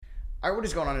All right, what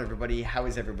is going on, everybody? How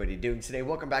is everybody doing today?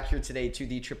 Welcome back here today to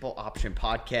the Triple Option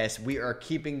Podcast. We are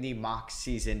keeping the mock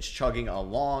seasons chugging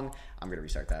along. I'm going to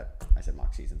restart that. I said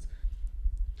mock seasons.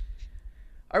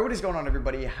 All right, what is going on,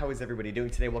 everybody? How is everybody doing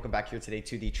today? Welcome back here today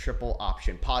to the Triple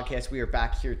Option Podcast. We are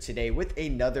back here today with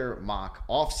another mock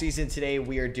offseason. Today,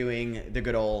 we are doing the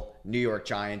good old New York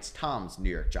Giants, Tom's New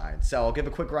York Giants. So I'll give a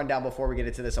quick rundown before we get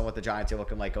into this on what the Giants are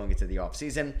looking like going into the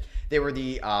offseason. They were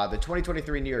the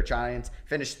 2023 New York Giants,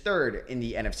 finished third in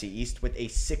the NFC East with a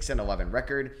 6-11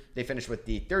 record. They finished with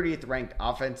the 30th ranked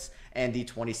offense and the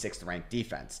 26th ranked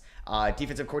defense.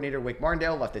 Defensive coordinator Wake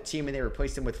Martindale left the team, and they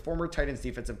replaced him with former Titans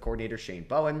defensive coordinator Shane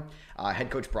Bowen. Head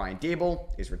coach Brian Dable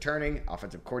is returning.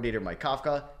 Offensive coordinator Mike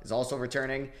Kafka is also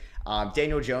returning.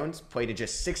 Daniel Jones played in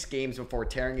just 6 games before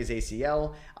tearing his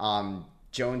ACL.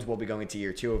 Jones will be going to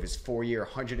year 2 of his 4-year,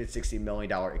 $160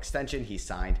 million extension he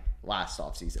signed last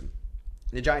offseason.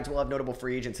 The Giants will have notable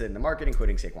free agents in the market,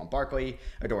 including Saquon Barkley,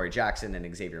 Adoree Jackson,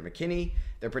 and Xavier McKinney.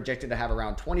 They're projected to have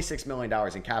around $26 million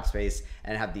in cap space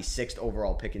and have the 6th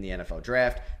overall pick in the NFL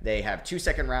draft. They have 2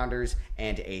 second-rounders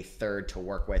and a third to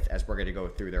work with, as we're going to go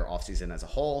through their offseason as a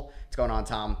whole. What's going on,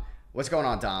 Tom? What's going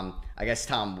on, Tom? I guess,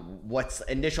 Tom, what's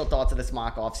initial thoughts of this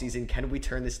mock offseason? Can we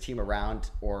turn this team around,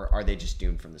 or are they just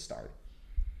doomed from the start?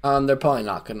 They're probably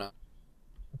not going to.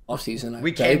 Offseason.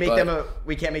 We can't make them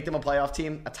a playoff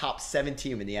team, a top 7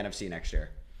 team in the NFC next year.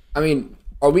 I mean,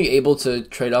 are we able to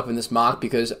trade up in this mock?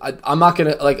 Because I'm not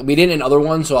gonna we didn't in other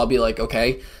ones, so I'll be like,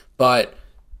 okay. But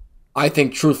I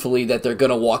think truthfully that they're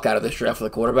gonna walk out of this draft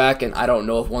with a quarterback, and I don't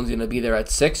know if one's gonna be there at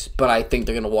 6, but I think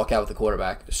they're gonna walk out with a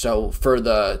quarterback. So for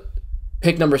the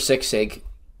pick number 6 sake,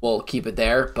 we'll keep it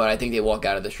there. But I think they walk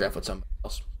out of this draft with somebody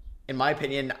else. In my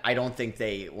opinion, I don't think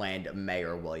they land May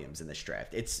or Williams in this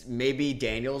draft. It's maybe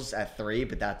Daniels at 3,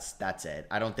 but that's it.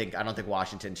 I don't think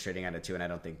Washington's trading at a 2, and I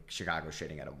don't think Chicago's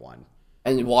trading at a 1.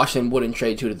 And Washington wouldn't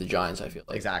trade 2 to the Giants, I feel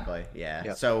like. Exactly, yeah.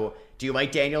 Yep. So, do you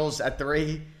like Daniels at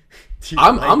 3?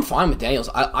 I'm fine with Daniels.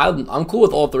 I'm cool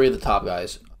with all 3 of the top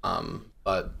guys.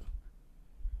 But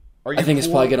I think it's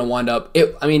probably going to wind up.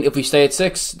 If we stay at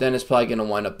 6, then it's probably going to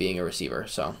wind up being a receiver.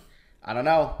 So I don't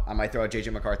know. I might throw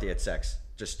JJ McCarthy at 6.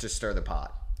 Just to stir the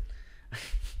pot.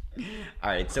 All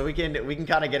right, so we can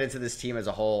kind of get into this team as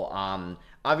a whole.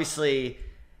 Obviously,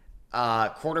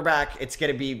 quarterback, it's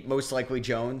going to be most likely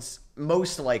Jones,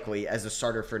 most likely as a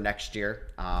starter for next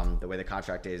year. The way the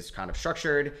contract is kind of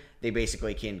structured, they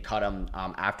basically can cut him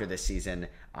after this season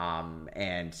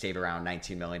and save around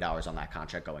 $19 million on that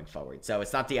contract going forward. So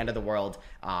it's not the end of the world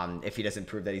if he doesn't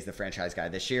prove that he's the franchise guy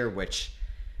this year, which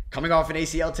coming off an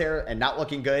ACL tear and not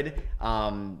looking good,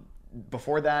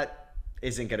 before that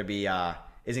isn't going to be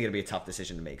a tough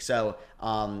decision to make. So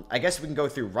I guess we can go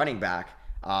through running back.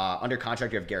 Under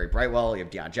contract, you have Gary Brightwell, you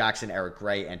have Deion Jackson, Eric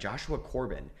Gray, and Joshua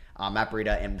Corbin. Matt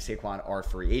Breida and Saquon are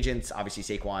free agents.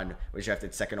 Obviously, Saquon was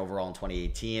drafted 2nd overall in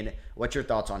 2018. What's your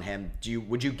thoughts on him?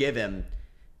 Would you give him,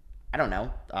 I don't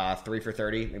know, 3 for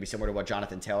 30, maybe similar to what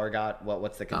Jonathan Taylor got?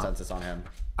 What's the consensus on him?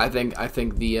 I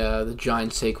think the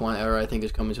Giants Saquon era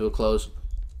is coming to a close.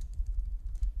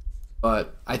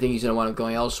 But I think he's going to wind up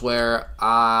going elsewhere.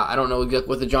 I don't know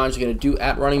what the Giants are going to do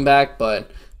at running back, but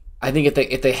I think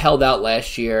if they held out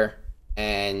last year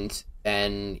and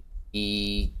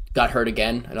he got hurt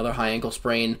again, another high ankle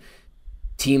sprain,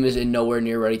 team is nowhere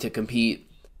near ready to compete.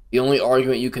 The only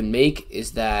argument you can make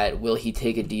is that will he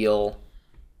take a deal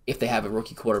if they have a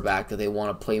rookie quarterback that they want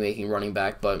a playmaking running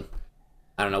back? But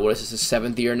I don't know. What is this, his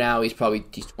 7th year now? He's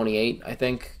 28, I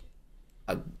think.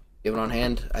 Give it on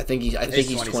hand. I think he's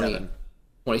 20.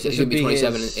 26. He'll be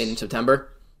 27 in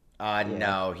September.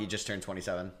 No, he just turned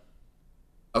 27.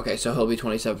 Okay, so he'll be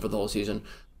 27 for the whole season.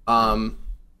 I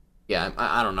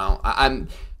don't know.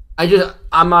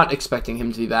 I'm not expecting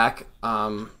him to be back.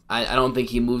 I don't think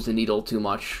he moves the needle too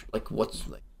much.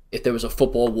 If there was a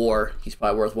football war, he's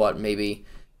probably worth maybe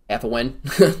half a win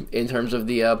in terms of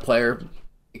the player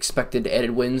expected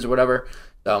added wins or whatever.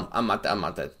 So I'm not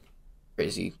that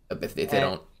crazy if they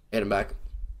don't hit him back.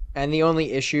 And the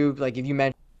only issue, if you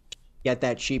mentioned get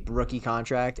that cheap rookie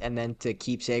contract and then to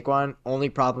keep Saquon, only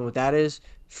problem with that is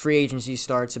free agency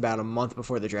starts about a month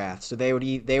before the draft. So they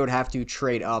would have to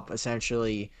trade up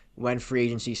essentially when free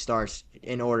agency starts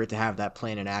in order to have that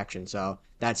plan in action. So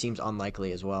that seems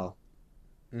unlikely as well.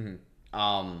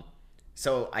 Mm-hmm.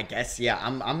 So I guess,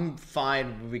 I'm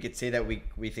fine. We could say that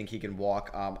we think he can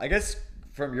walk. I guess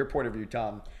from your point of view,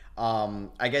 Tom,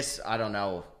 I guess, I don't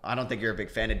know. I don't think you're a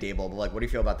big fan of Dable, but what do you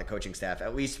feel about the coaching staff?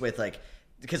 At least with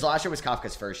because last year was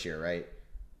Kafka's first year, right?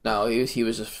 No, he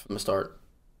was just from the start.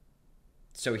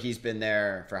 So he's been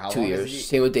there for how long? 2 years.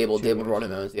 Same with Dable. Dable brought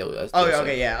him in as the other guys. Oh,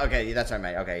 okay, yeah. Okay, that's what I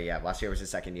meant. Okay, yeah. Last year was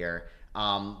his 2nd year.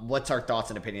 What's our thoughts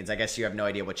and opinions? I guess you have no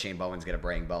idea what Shane Bowen's going to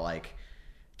bring, but like,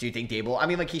 do you think Dable? I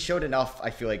mean, like he showed enough. I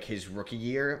feel like his rookie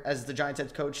year as the Giants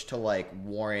head coach to like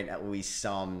warrant at least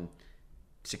some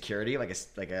security, like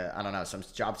a I don't know, some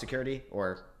job security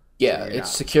or Yeah,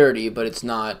 it's security, but it's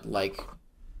not like,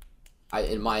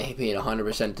 in my opinion,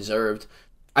 100% deserved.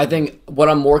 I think what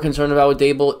I'm more concerned about with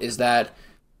Dable is that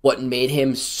what made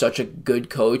him such a good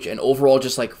coach and overall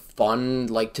just like fun,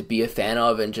 like to be a fan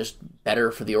of and just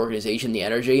better for the organization, the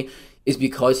energy, is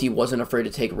because he wasn't afraid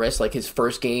to take risks. Like his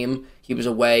first game, he was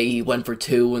away, he went for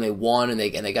 2 and they won and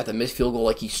they got the missed field goal.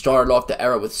 Like he started off the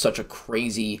era with such a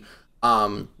crazy,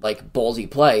 like ballsy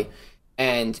play,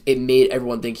 and it made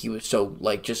everyone think he was so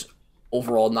like just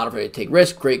overall not afraid to take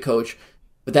risks. Great coach,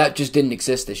 but that just didn't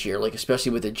exist this year. Like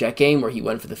especially with the Jet game where he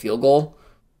went for the field goal,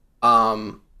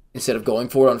 instead of going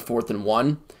for it on 4th and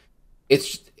 1.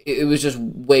 It was just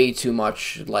way too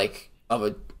much like of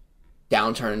a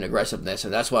downturn in aggressiveness,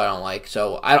 and that's what I don't like.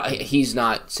 So he's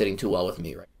not sitting too well with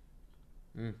me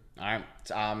right. All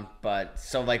right. But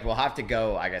so like we'll have to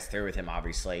go, I guess, through with him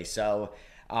obviously. So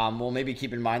we'll maybe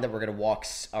keep in mind that we're gonna walk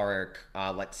or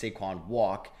let Saquon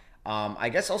walk. I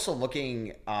guess also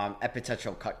looking at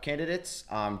potential cut candidates.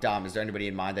 Dom, is there anybody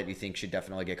in mind that you think should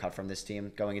definitely get cut from this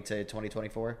team going into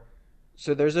 2024?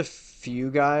 So there's a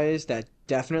few guys that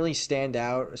definitely stand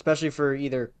out, especially for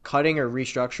either cutting or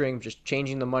restructuring, just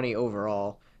changing the money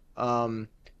overall.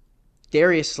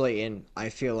 Darius Slayton, I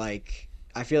feel like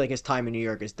his time in New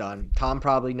York is done. Tom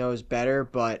probably knows better,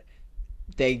 but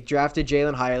they drafted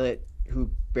Jalen Hyatt,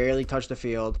 who barely touched the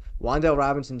field. Wan'Dale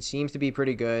Robinson seems to be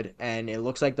pretty good, and it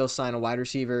looks like they'll sign a wide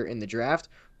receiver in the draft,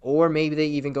 or maybe they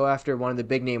even go after one of the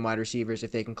big name wide receivers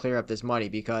if they can clear up this money,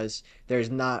 because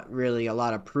there's not really a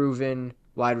lot of proven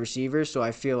wide receivers. So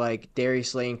I feel like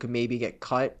Darius Slayton could maybe get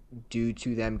cut due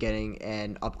to them getting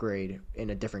an upgrade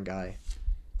in a different guy.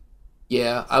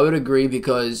 Yeah, I would agree,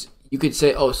 because you could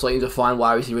say, oh, Slayton's a fine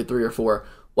wide receiver 3 or 4.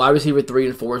 Wide receiver 3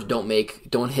 and 4s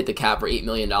don't hit the cap for $8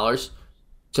 million.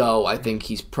 So I think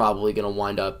he's probably going to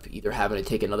wind up either having to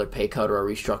take another pay cut or a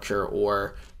restructure,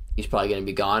 or he's probably going to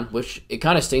be gone, which it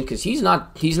kind of stinks because he's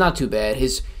not too bad.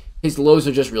 His lows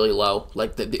are just really low.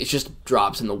 Like it just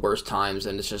drops in the worst times,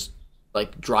 and it's just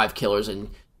like drive killers and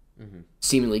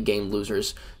seemingly game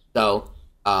losers. So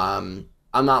I'm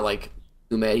not like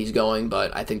too mad he's going,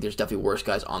 but I think there's definitely worse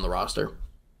guys on the roster.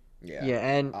 Yeah,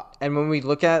 and when we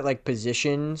look at like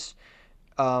positions,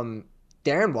 Darren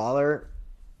Waller,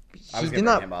 I was going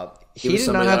to bring him up. He was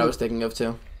somebody that I was thinking of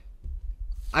too.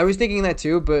 I was thinking that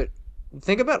too, but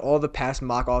think about all the past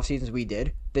mock off seasons we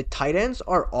did. The tight ends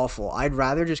are awful. I'd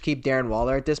rather just keep Darren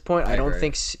Waller at this point. I don't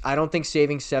think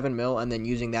saving $7 million and then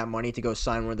using that money to go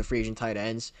sign one of the free agent tight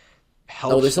ends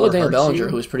helps. No, they still have Daniel Bellinger,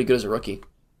 who was pretty good as a rookie.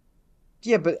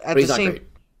 Yeah, but at the same,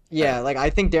 yeah, like I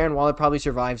think Darren Waller probably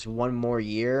survives one more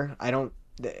year. I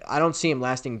don't see him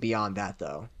lasting beyond that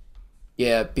though.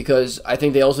 Yeah, because I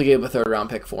think they also gave a 3rd round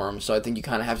pick for him, so I think you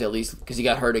kind of have to at least, because he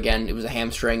got hurt again. It was a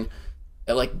hamstring.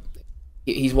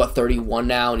 He's 31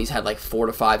 now, and he's had like 4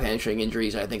 to 5 hamstring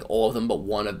injuries. I think all of them but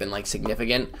one have been like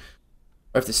significant.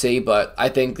 I have to see, but I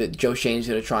think that Joe Shane's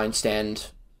going to try and stand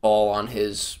all on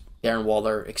his Darren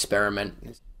Waller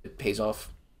experiment. It pays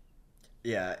off.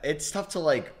 Yeah, it's tough to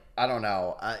like. I don't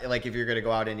know. Like if you're going to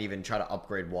go out and even try to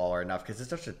upgrade Waller enough, because it's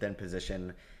such a thin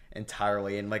position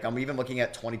entirely. And like I'm even looking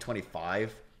at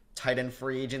 2025 tight end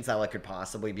free agents that like could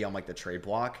possibly be on like the trade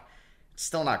block. It's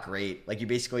still not great. Like you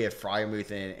basically have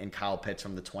Freiermuth and Kyle Pitts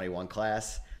from the 21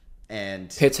 class, and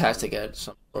Pitts has to get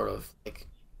some sort of like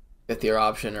 5th year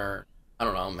option, or I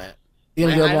don't know, man.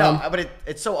 I know, but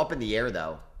it's so up in the air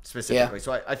though, specifically. Yeah.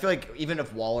 So I feel like even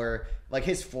if Waller, like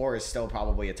his floor is still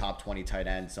probably a top 20 tight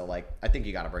end, so like I think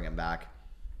you got to bring him back.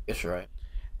 Yes, you're right.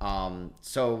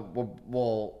 So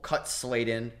we'll cut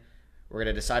Slayton. We're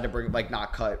gonna decide to bring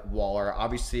not cut Waller.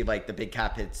 Obviously, like the big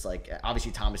cap hits, like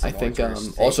obviously Thomas. And I think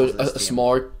also a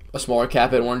smaller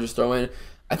cap hit. I want to just throw in.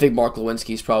 I think Mark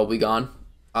Lewinsky's probably gone.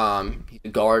 He's a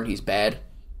guard. He's bad.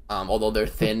 Although they're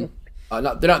thin. They're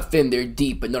not thin. They're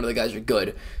deep, but none of the guys are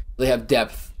good. They have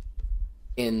depth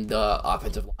in the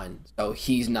offensive line, so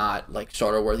he's not like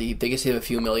starter worthy. If they can save a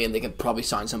few million, they can probably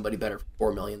sign somebody better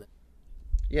for $4 million.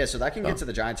 Yeah, so that can get to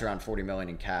the Giants around $40 million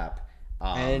in cap.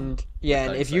 And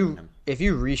if you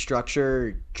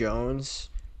restructure Jones,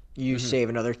 you save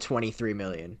another $23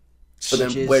 million. So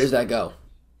then, where does that go?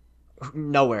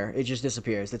 Nowhere. It just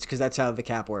disappears. That's because that's how the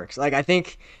cap works. Like I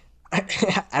think,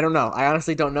 I don't know. I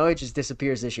honestly don't know. It just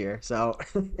disappears this year. So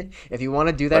if you want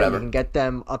to do that, you can get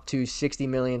them up to $60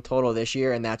 million total this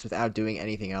year, and that's without doing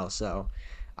anything else. So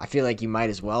I feel like you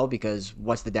might as well, because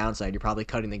what's the downside? You're probably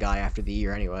cutting the guy after the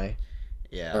year anyway.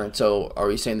 Yeah. All right, so are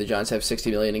we saying the Giants have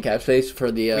 $60 million in cap space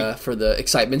for the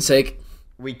excitement's sake?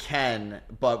 We can,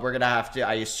 but we're gonna have to.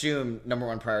 I assume number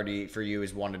one priority for you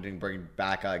is wanting to bring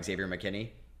back Xavier McKinney.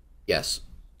 Yes.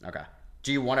 Okay.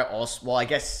 Do you want to also? Well, I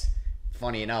guess.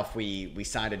 Funny enough, we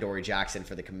signed Adoree Jackson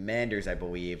for the Commanders, I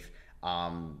believe.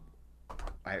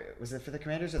 Was it for the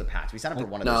Commanders or the Pats? We signed him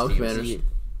for one of those teams. Commanders.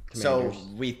 So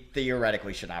we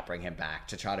theoretically should not bring him back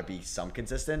to try to be some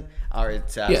consistent or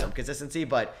some consistency.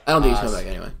 But I don't think he's coming back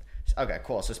anyway. Okay,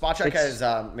 cool. So Spot Check has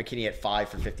McKinney at 5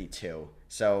 for 52.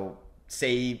 So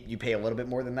say you pay a little bit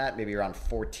more than that, maybe around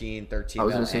 14, 13. I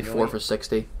was going to say annually. 4 for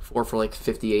 60, 4 for like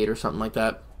 58 or something like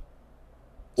that.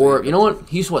 So or you know what?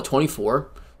 He's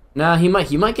 24. Nah, he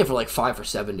might get for like 5 for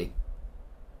 70.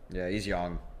 Yeah, he's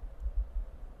young.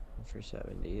 For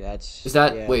 70, that's is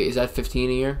that wait? Is that 15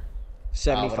 a year?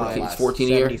 75. It's 14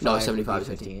 a year. No, 75 is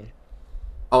 15.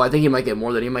 Oh, I think he might get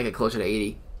more than he might get closer to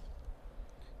 80.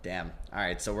 Damn. All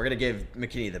right, so we're gonna give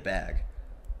McKinney the bag.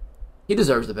 He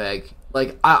deserves the bag.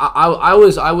 Like I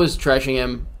was trashing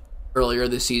him earlier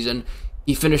this season.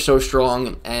 He finished so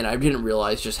strong, and I didn't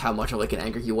realize just how much of like an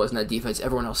anchor he was in that defense.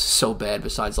 Everyone else is so bad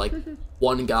besides like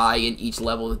one guy in each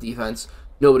level of the defense.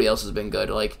 Nobody else has been good.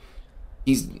 Like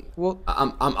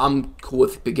I'm cool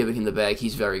with giving him the bag.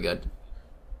 He's very good.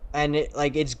 And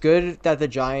it's good that the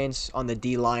Giants on the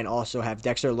D line also have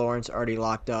Dexter Lawrence already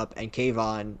locked up, and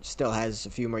Kayvon still has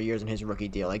a few more years in his rookie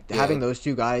deal. Having those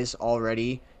two guys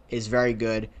already is very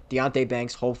good. Deontay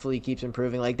Banks hopefully keeps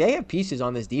improving. Like, they have pieces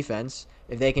on this defense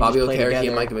if they can Bobby just play Okereke together.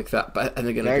 and Micah McFadden, I think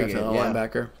they're going to draft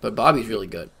a linebacker. But Bobby's really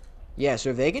good. Yeah, so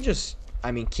if they can just,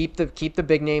 keep the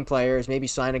big name players, maybe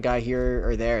sign a guy here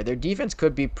or there, their defense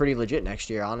could be pretty legit next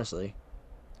year, honestly.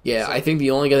 Yeah, I think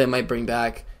the only guy they might bring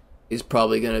back is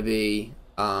probably going to be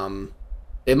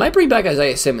they might bring back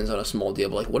Isaiah Simmons on a small deal,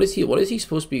 but like what is he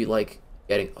supposed to be like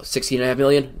getting $16.5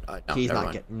 million? No, he's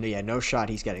not getting no shot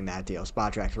he's getting that deal.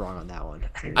 Spot Track's wrong on that one.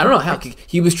 I don't know how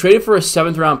he was traded for a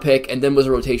 7th round pick and then was a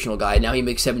rotational guy. Now he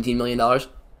makes $17 million.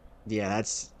 Yeah,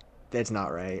 that's not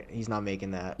right. He's not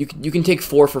making that. You can take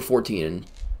 4 for 14 and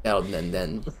that'll be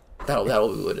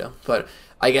good. But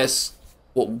I guess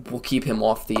we'll keep him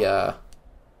off the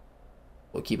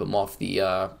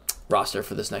roster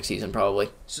for this next season, probably.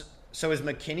 So is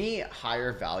McKinney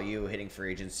higher value hitting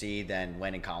free agency than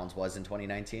Landon Collins was in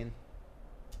 2019?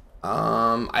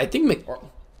 I think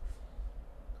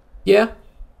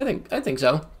I think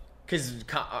so. Because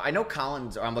I know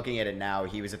Collins. I'm looking at it now.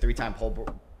 He was a 3-time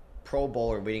Pro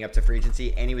Bowler leading up to free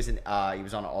agency, and he was on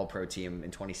an All Pro team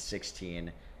in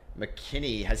 2016.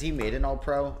 McKinney, has he made an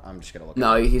All-Pro? I'm just gonna look.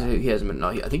 No, he hasn't been. No,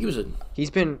 I think he was a. He's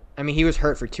been. He was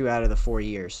hurt for 2 out of the 4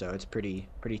 years, so it's pretty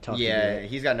tough. Yeah, to do.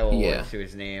 He's got no awards to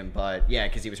his name, but yeah,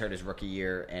 because he was hurt his rookie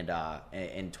year and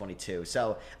in 22.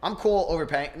 So I'm cool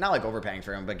overpaying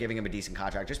for him, but giving him a decent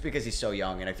contract just because he's so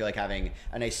young, and I feel like having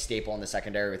a nice staple in the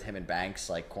secondary with him and Banks,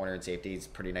 like corner and safety, is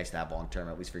pretty nice to have long term,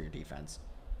 at least for your defense.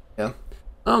 Yeah.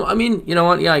 You know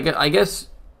what? Yeah, I guess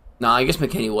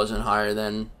McKinney wasn't higher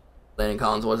than Landon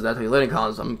Collins was. Landon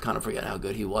Collins, I'm kind of forgetting how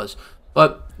good he was.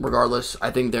 But regardless,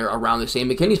 I think they're around the same.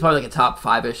 McKinney's probably like a top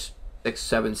 5-ish, 6,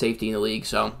 7 safety in the league,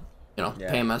 so,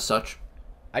 pay him as such.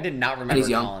 I did not remember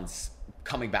Collins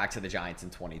coming back to the Giants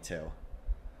in 22.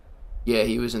 Yeah,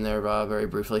 he was in there very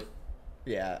briefly.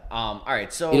 Yeah. All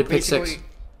right, so he did pick 6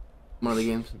 one of the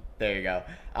games. There you go.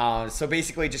 So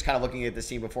basically, just kind of looking at the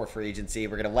scene before free agency,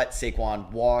 we're going to let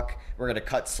Saquon walk. We're going to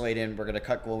cut Slayton. We're going to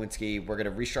cut Glowinski. We're going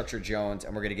to restructure Jones,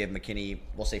 and we're going to give McKinney,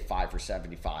 we'll say 5 for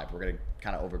 75. We're going to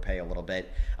kind of overpay a little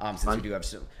bit since we do have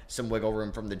some wiggle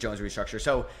room from the Jones restructure.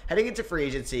 So heading into free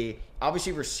agency,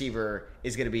 obviously receiver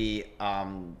is going to be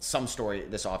some story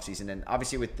this offseason. And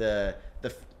obviously with the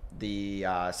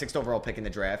 6th overall pick in the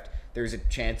draft, there's a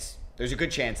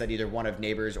good chance that either one of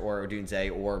Neighbors or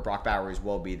Odunze or Brock Bowers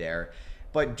will be there.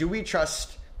 But do we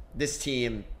trust this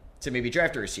team to maybe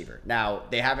draft a receiver? Now,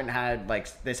 they haven't had like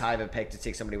this high of a pick to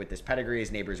take somebody with this pedigree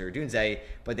as Neighbors or Odunze,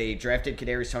 but they drafted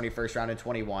Kadarius Toney first round in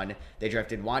 21. They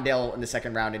drafted Wandale in the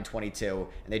second round in 22,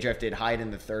 and they drafted Hyde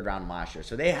in the third round last year.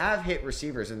 So they have hit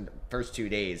receivers in the first 2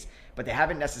 days, but they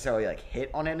haven't necessarily like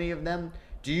hit on any of them.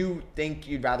 Do you think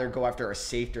you'd rather go after a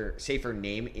safer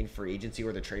name in free agency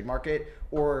or the trade market,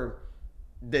 or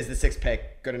is the 6th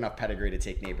pick good enough pedigree to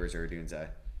take Neighbors or Odunze?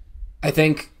 I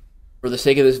think, for the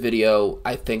sake of this video,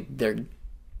 I think they're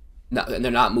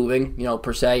not moving,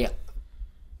 per se.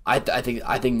 I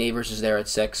think Neighbors is there at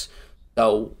 6,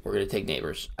 so we're gonna take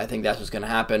Neighbors. I think that's what's gonna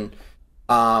happen.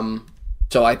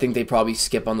 So I think they probably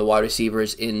skip on the wide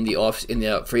receivers in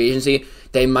the free agency.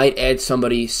 They might add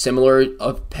somebody similar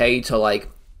of pay to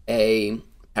like a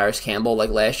Harris Campbell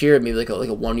like last year, maybe like a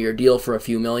 1-year deal for a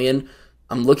few million.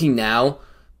 I'm looking now.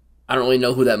 I don't really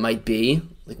know who that might be.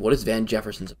 Like, what is Van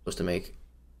Jefferson supposed to make?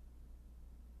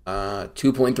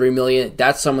 $2.3 million.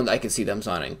 That's someone that I could see them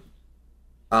signing.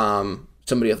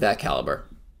 Somebody of that caliber.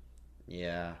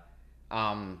 Yeah.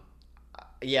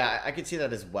 Yeah, I could see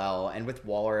that as well. And with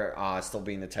Waller still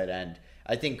being the tight end,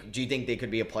 do you think they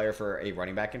could be a player for a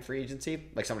running back in free agency?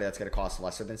 Like somebody that's going to cost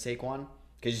lesser than Saquon?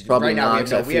 Because right now we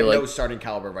have no starting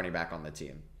caliber running back on the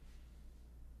team.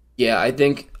 Yeah, I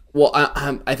think. Well,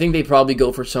 I think they probably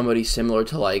go for somebody similar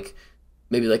to like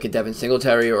maybe like a Devin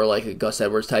Singletary or like a Gus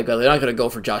Edwards type guy. They're not going to go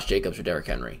for Josh Jacobs or Derrick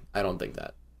Henry. I don't think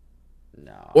that.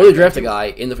 No. Or they draft a guy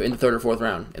in the third or fourth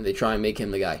round and they try and make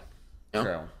him the guy. You know?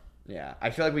 True. Yeah, I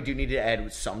feel like we do need to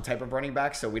add some type of running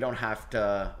back, so we don't have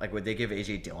to like. Would they give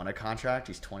AJ Dillon a contract?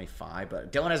 He's 25,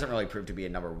 but Dillon hasn't really proved to be a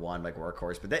number one like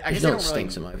workhorse. But I guess they don't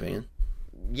stinks in my opinion.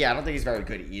 Yeah, I don't think he's very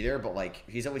good either. But like,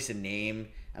 he's at least a name.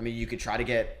 I mean, you could try to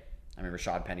get. I mean,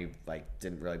 Rashad Penny like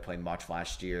didn't really play much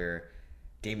last year.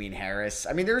 Damian Harris.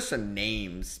 I mean, there's some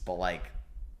names, but like,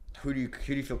 who do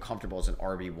you feel comfortable as an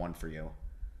RB1 for you?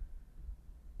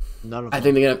 None of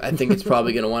them. I think it's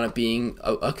probably going to wind up being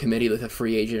a committee with a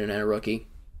free agent and a rookie.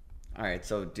 All right.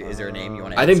 So, is there a name you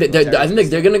want to? I think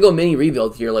they're going to go mini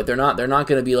rebuild here. Like they're not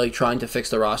going to be like trying to fix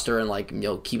the roster and like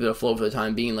keep it afloat for the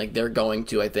time being. Like they're going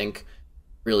to, I think,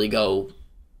 really go.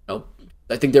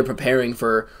 I think they're preparing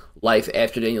for life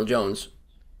after Daniel Jones.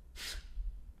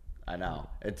 I know.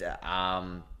 It's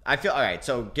I feel all right.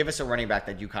 So, give us a running back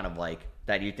that you kind of like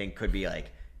that you think could be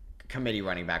like committee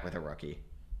running back with a rookie.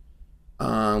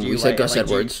 We said Gus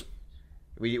Edwards.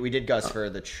 We did Gus for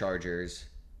the Chargers.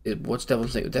 What's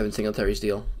Devin Singletary's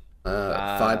deal?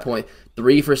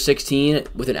 5.3 for 16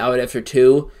 with an out after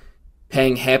 2,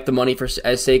 paying half the money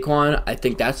as Saquon. I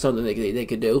think that's something they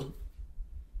could do.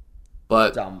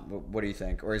 But what do you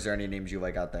think? Or is there any names you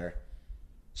like out there?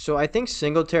 So I think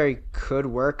Singletary could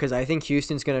work because I think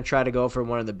Houston's going to try to go for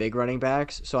one of the big running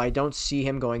backs. So I don't see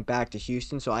him going back to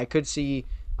Houston. So I could see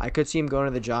him going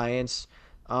to the Giants.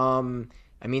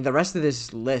 I mean, the rest of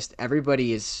this list,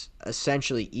 everybody is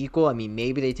essentially equal. I mean,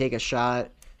 maybe they take a shot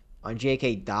on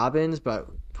J.K. Dobbins, but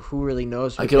who really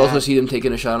knows? I could also see them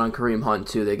taking a shot on Kareem Hunt,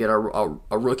 too. They get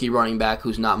a rookie running back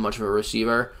who's not much of a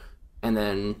receiver, and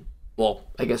then, well,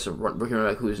 I guess a rookie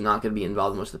running back who's not going to be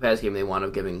involved in most of the pass game. They wind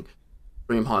up giving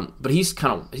Kareem Hunt. But he's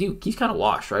kind of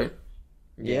washed, right?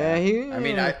 Yeah, I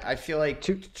mean, I feel like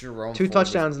Jerome two Ford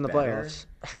touchdowns in the better. playoffs.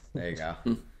 There you go.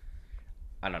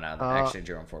 I don't know. Actually,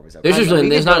 Jerome Ford was.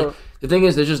 The thing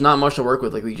is, there's just not much to work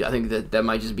with. Like I think that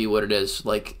might just be what it is.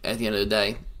 Like at the end of the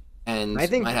day, and I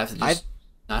think might have to just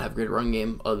not have a great run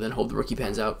game other than hope the rookie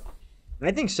pans out.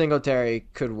 I think Singletary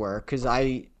could work because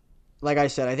like I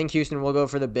said, I think Houston will go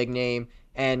for the big name,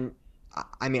 and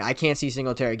I mean I can't see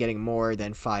Singletary getting more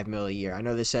than $5 million a year. I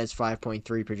know this says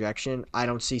 5.3 projection. I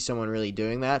don't see someone really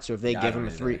doing that. So if they give him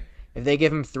if they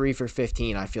give him 3 for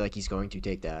 15, I feel like he's going to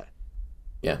take that.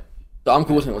 Yeah. So I'm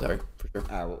cool with Singletary, for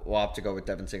sure. We'll have to go with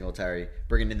Devin Singletary,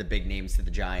 bringing in the big names to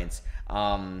the Giants.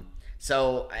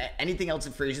 So anything else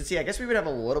in free agency? I guess we would have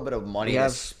a little bit of money to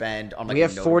spend on. Like, we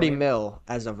have $40 million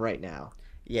as of right now.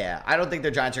 Yeah, I don't think the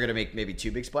Giants are going to make maybe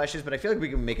 2 big splashes, but I feel like we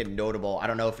can make it notable. I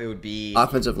don't know if it would be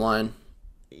offensive line.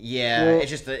 Yeah, well, it's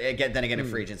just then again in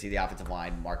free agency, the offensive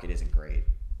line market isn't great.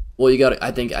 Well, you got. I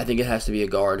think it has to be a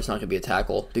guard. It's not going to be a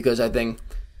tackle because I don't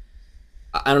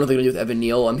know what they're going to do with Evan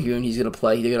Neal. I'm hearing he's going to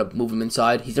play. They're going to move him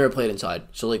inside. He's never played inside.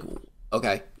 So, like,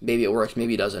 okay, maybe it works.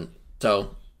 Maybe it doesn't.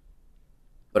 So,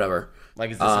 whatever.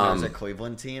 Like, is this an Ezra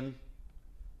Cleveland team?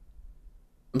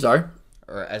 I'm sorry?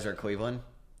 Or Ezra Cleveland?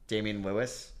 Damian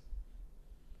Lewis?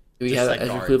 Do we have like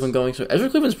Ezra Cleveland going? So Ezra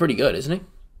Cleveland's pretty good, isn't he?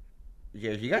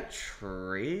 Yeah, he got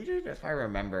traded, if I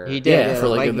remember. He did. Yeah, for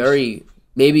like Vikings, a very...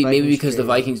 Maybe because the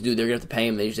Vikings they're going to have to pay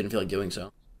him. They just didn't feel like doing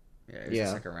so. Yeah, he's a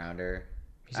second rounder.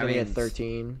 He's going to get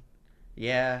 13.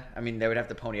 Yeah, I mean, they would have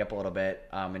to pony up a little bit.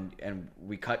 And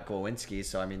we cut Glowinski,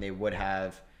 so, I mean, they would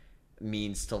have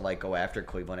means to, like, go after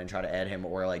Cleveland and try to add him,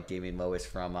 or, like, Damian Lewis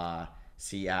from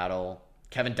Seattle.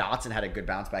 Kevin Dotson had a good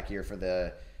bounce-back year for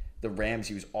the Rams.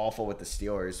 He was awful with the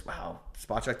Steelers. Wow.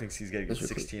 Spotrac thinks he's getting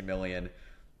 $16 million.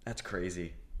 That's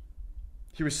crazy.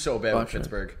 He was so bad with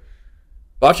Pittsburgh.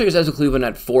 Spotrac is Ezra Cleveland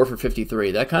at 4 for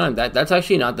 53. That's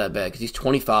actually not that bad because he's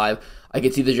 25. I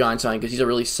could see the Giants signing because he's a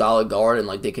really solid guard and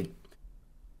like they could,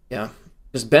 yeah.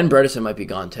 Because Ben Bredesen might be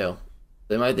gone too.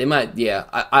 They might. Yeah.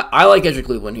 I like Ezra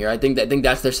Cleveland here. I think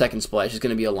that's their second splash. Is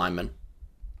going to be a lineman.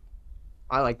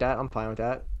 I like that. I'm fine with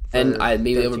that. And I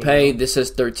maybe overpay. This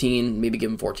says 13. Maybe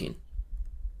give him 14.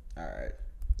 All right.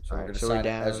 So we're going to sign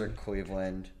Ezra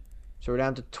Cleveland. So we're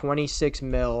down to 26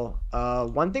 mil.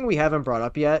 One thing we haven't brought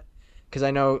up yet, because I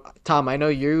know Tom. I know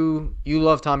you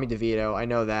love Tommy DeVito. I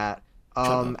know that.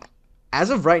 As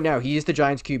of right now, he is the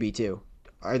Giants QB too.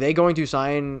 Are they going to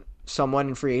sign someone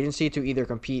in free agency to either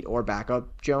compete or back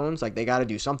up Jones? Like they got to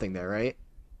do something there, right?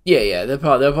 Yeah. They'll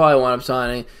probably wind up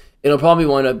signing. It'll probably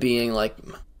wind up being like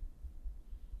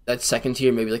that second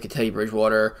tier, maybe like a Teddy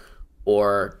Bridgewater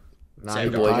or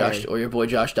your boy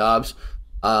Josh Dobbs.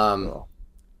 Cool.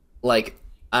 Like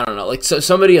I don't know, like so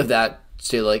somebody of that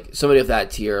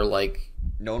tier, like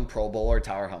known Pro Bowler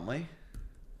Tyler Huntley.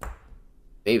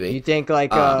 Maybe you think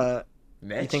like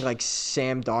Mitch? you think like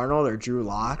Sam Darnold or Drew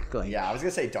Lock? Like Yeah, I was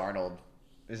gonna say Darnold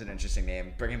is an interesting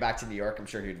name. Bring him back to New York. I'm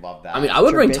sure he'd love that. I mean, I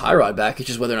would bring Tyrod back. It's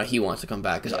just whether or not he wants to come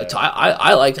back. Because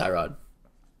I like Tyrod.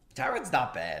 Tyrod's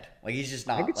not bad. Like he's just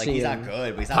not like he's not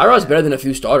good. But he's not Tyrod's bad. better than a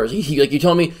few starters. He like you're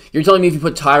telling me if you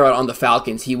put Tyrod on the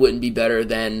Falcons, he wouldn't be better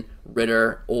than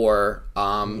Ritter or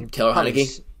Taylor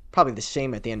Heineke. Probably the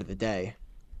same at the end of the day.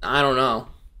 I don't know.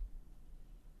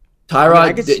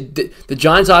 Tyrod, the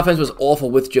Giants' offense was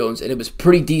awful with Jones, and it was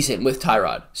pretty decent with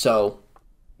Tyrod. So,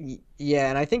 yeah,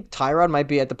 and I think Tyrod might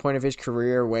be at the point of his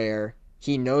career where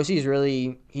he knows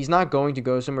he's not going to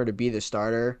go somewhere to be the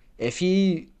starter. If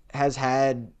he has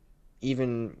had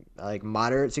even like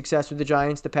moderate success with the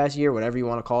Giants the past year, whatever you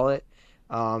want to call it,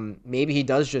 maybe he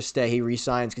does just stay. He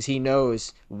resigns because he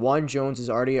knows one, Jones is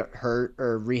already hurt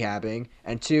or rehabbing,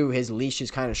 and two, his leash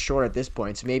is kind of short at this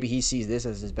point. So maybe he sees this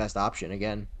as his best option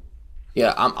again.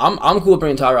 Yeah, I'm cool with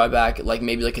bringing Tyrod back, like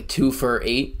maybe like a 2 for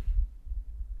 $8.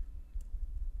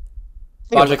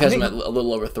 Project has him at a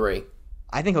little over 3.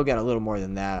 I think he'll get a little more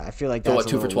than that. I feel like So that's what,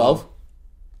 2 for 12?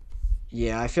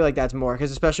 Yeah, I feel like that's more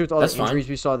because especially with all the injuries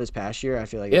we saw this past year, I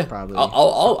feel like it's probably.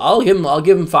 I'll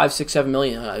give him 5, 6, 7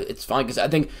 million. It's fine because I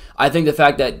think the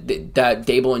fact that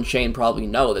Dable and Shane probably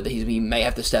know that he may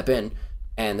have to step in,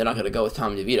 and they're not going to go with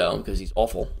Tommy DeVito because he's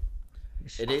awful.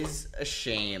 It is a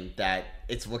shame that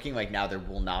it's looking like now there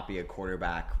will not be a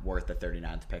quarterback worth the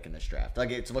 39th pick in this draft. Like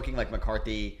it's looking like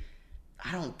McCarthy.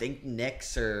 I don't think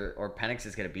Nix or Penix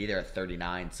is going to be there at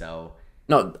 39. So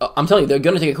no, I'm telling you, they're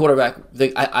going to take a quarterback.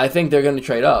 I think they're going to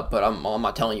trade up, but I'm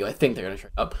not telling you. I think they're going to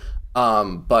trade up.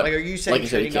 But like, are you saying like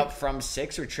trading up from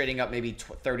 6 or trading up maybe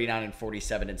 39 and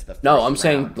 47 into the first No, I'm round?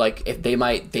 saying like if they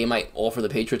might offer the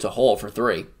Patriots a haul for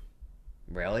 3.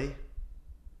 Really?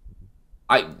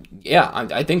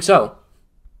 I think so.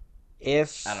 I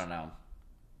don't know.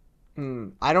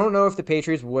 I don't know if the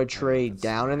Patriots would trade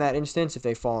down in that instance if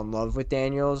they fall in love with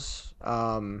Daniels.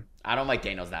 I don't like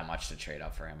Daniels that much to trade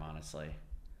up for him, honestly.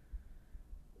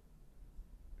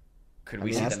 Could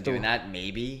we see them doing that?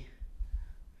 Maybe.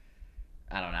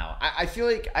 I don't know. I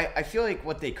feel like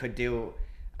what they could do.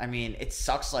 I mean, it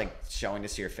sucks like showing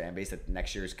this to your fan base that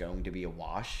next year is going to be a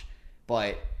wash,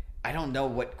 but I don't know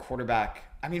what quarterback.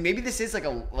 I mean, maybe this is like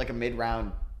a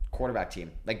mid-round quarterback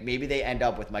team. Like maybe they end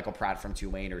up with Michael Pratt from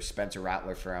Tulane or Spencer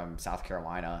Rattler from South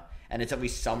Carolina, and it's at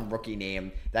least some rookie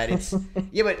name that it's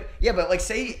but like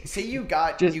say you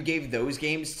gave those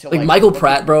games to like Michael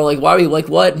Pratt, bro. Like why are you like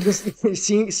what?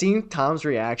 Seeing Tom's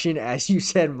reaction as you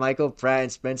said Michael Pratt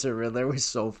and Spencer Rattler was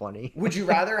so funny. Would you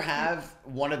rather have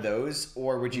one of those,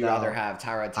 or would you rather have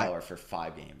Tyrod Taylor for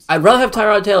 5 games? I'd rather have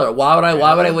Tyrod Taylor. Why would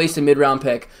I waste a mid-round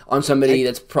pick on somebody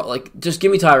that's just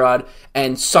give me Tyrod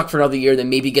and suck for another year, then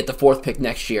maybe get the 4th pick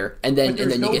next year, and then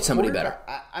you get somebody better.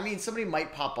 I mean, somebody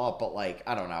might pop up, but like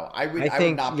I don't know. I would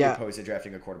not be opposed to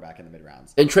drafting a quarterback in the mid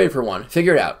rounds. Then trade for one.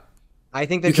 Figure it out. I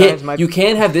think the Giants might. You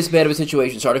can't have this bad of a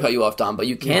situation. Sorry to cut you off, Dom, but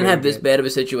you can't have this bad of a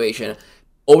situation.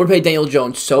 Overpay Daniel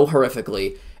Jones so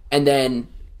horrifically, and then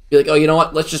be like, oh, you know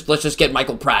what? Let's just get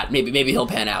Michael Pratt. Maybe he'll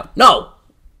pan out. No,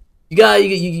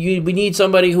 we need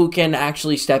somebody who can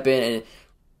actually step in and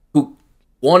who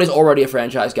one is already a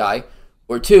franchise guy,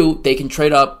 or two they can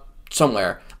trade up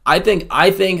somewhere. I think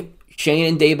Shane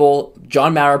and Dable,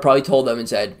 John Mara probably told them and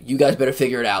said, you guys better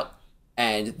figure it out.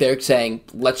 And they're saying,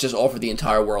 let's just offer the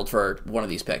entire world for one of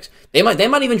these picks. They might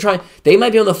even try. They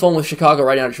might be on the phone with Chicago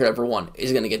right now to trade up for one.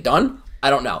 Is it going to get done? I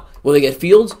don't know. Will they get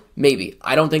Fields? Maybe.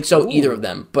 I don't think so, either of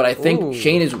them. But I think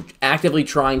Shane is actively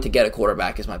trying to get a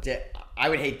quarterback. Is my. I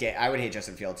would hate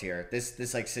Justin Fields here.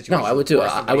 This like situation. No, I would too.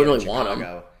 I wouldn't really want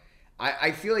him.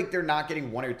 I feel like they're not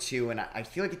getting one or two, and I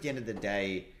feel like at the end of the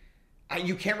day,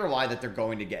 you can't rely that they're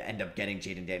going to end up getting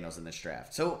Jaden Daniels in this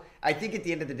draft. So I think at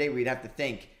the end of the day, we'd have to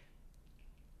think.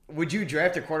 Would you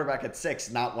draft a quarterback at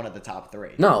 6, not one of the top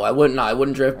 3? No, I wouldn't. I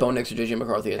wouldn't draft Bo Nix or JJ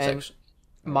McCarthy at 6.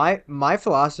 My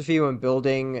philosophy when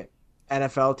building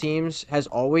NFL teams has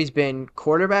always been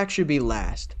quarterback should be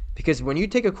last. Because when you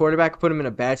take a quarterback, put him in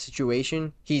a bad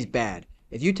situation, he's bad.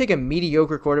 If you take a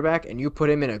mediocre quarterback and you put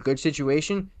him in a good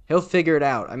situation, he'll figure it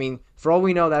out. I mean, for all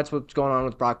we know, that's what's going on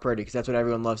with Brock Purdy because that's what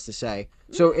everyone loves to say.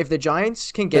 So if the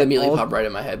Giants can get immediately popped right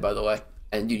in my head, by the way.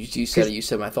 And you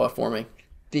said my thought for me.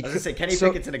 I was going to say, Kenny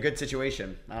Pickett's in a good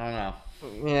situation. I don't know.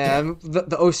 Yeah,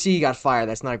 the OC got fired.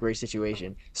 That's not a great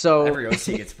situation. So every OC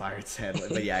gets fired, sadly.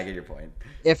 But yeah, I get your point.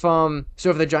 If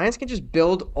the Giants can just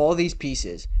build all these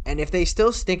pieces, and if they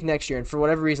still stink next year, and for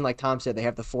whatever reason, like Tom said, they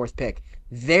have the 4th pick,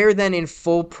 they're then in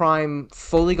full prime,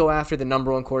 fully go after the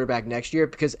number 1 quarterback next year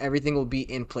because everything will be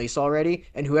in place already,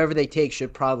 and whoever they take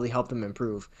should probably help them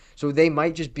improve. So they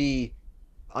might just be,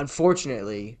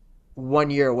 unfortunately,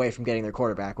 1 year away from getting their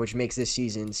quarterback, which makes this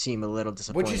season seem a little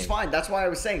disappointing. Which is fine. That's why I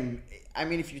was saying, I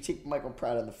mean, if you take Michael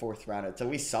Pratt in the 4th round, it's at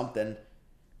least something.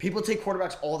 People take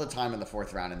quarterbacks all the time in the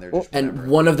 4th round, and they're just and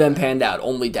one of them panned out,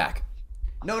 only Dak.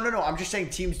 No. I'm just saying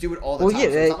teams do it all the time. Yeah,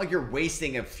 so it's not like you're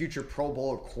wasting a future Pro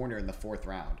Bowler corner in the 4th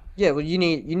round. Yeah, well, you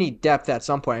need depth at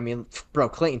some point. I mean, bro,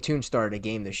 Clayton Tune started a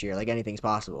game this year. Like, anything's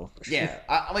possible. Yeah,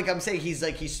 I'm saying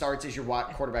he starts as your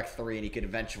quarterback 3, and he could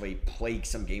eventually play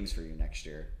some games for you next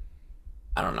year.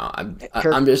 I don't know.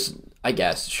 I'm just, I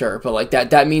guess, sure. But, like,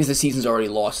 that means the season's already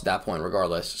lost at that point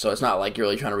regardless. So it's not like you're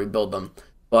really trying to rebuild them.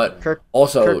 But Kirk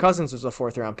Cousins was a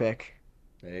 4th round pick.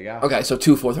 There you go. Okay, so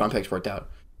 2 4th round picks worked out.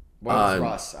 What was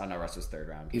Russ? Oh, no, Russ was 3rd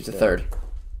round. He was the 3rd.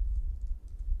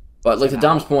 But, like, to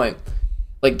Dom's point,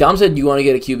 like, Dom said you want to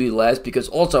get a QB last because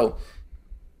also,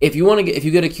 if you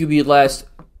get a QB last,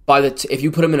 if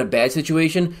you put him in a bad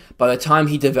situation, by the time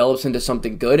he develops into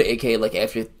something good, aka like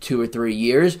after 2 or 3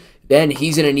 years, then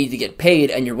he's going to need to get paid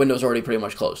and your window's already pretty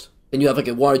much closed. Then you have like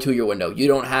a 1 or 2 year window. You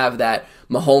don't have that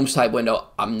Mahomes type window.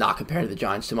 I'm not comparing the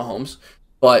Giants to Mahomes,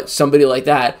 but somebody like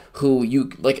that who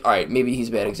you like. All right, maybe he's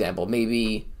a bad example.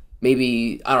 Maybe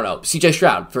I don't know, CJ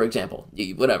Stroud for example.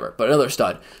 Whatever, but another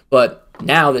stud. But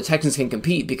now the Texans can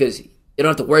compete because they don't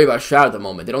have to worry about Stroud at the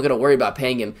moment. They don't got to worry about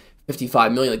paying him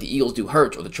 $55 million like the Eagles do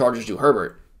Hurts or the Chargers do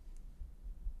Herbert.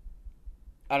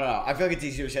 I don't know. I feel like it's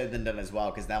easier said than done as well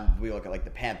because now we look at like the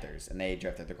Panthers and they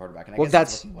drafted their quarterback. And I guess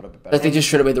that's a little bit better. That they just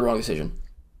should have made the wrong decision.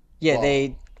 Yeah,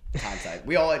 hindsight.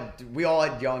 We all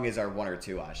had Young as our 1 or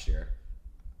 2 last year.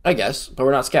 I guess, but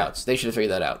we're not scouts. They should have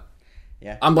figured that out.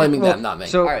 Yeah, I'm blaming them, not me.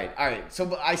 So, all right.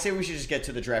 So I say we should just get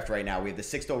to the draft right now. We have the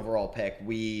 6th overall pick.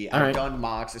 We have done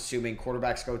mocks, assuming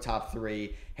quarterbacks go top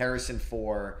 3, Harrison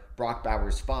 4, Brock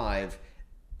Bowers 5.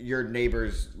 Your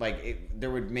neighbors, there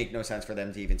would make no sense for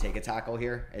them to even take a tackle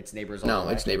here. It's neighbors. No,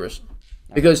 it's neighbors.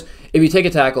 Okay. Because if you take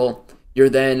a tackle, you're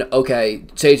then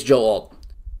say it's Joe Alt.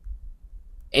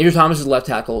 Andrew Thomas is left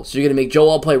tackle, so you're going to make Joe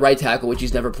Alt play right tackle, which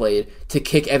he's never played, to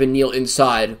kick Evan Neal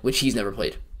inside, which he's never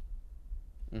played.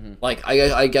 Mm-hmm. Like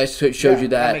I guess showed you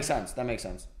that. That makes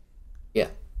sense. Yeah.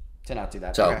 To not do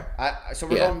that. So, okay. So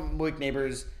we're going Malik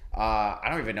Neighbors. I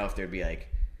don't even know if there'd be like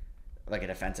a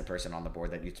defensive person on the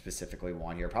board that you specifically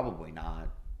want here. Probably not.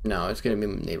 No, it's going to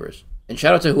be Neighbors. And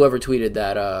shout out to whoever tweeted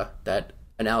that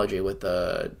analogy with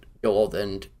Joe Alt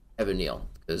and Evan Neal,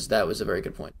 because that was a very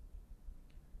good point.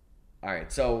 All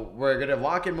right, so we're going to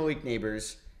lock in Malik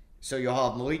Neighbors. So you'll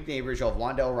have Malik Neighbors, you'll have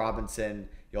Wan'Dale Robinson,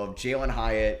 you'll have Jalen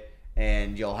Hyatt,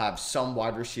 and you'll have some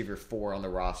wide receiver 4 on the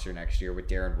roster next year with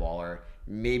Darren Waller.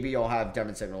 Maybe you'll have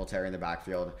Devin Singletary in the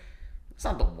backfield. It's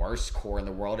not the worst core in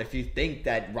the world if you think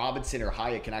that Robinson or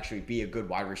Hyatt can actually be a good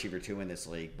wide receiver 2 in this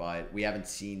league, but we haven't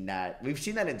seen that. We've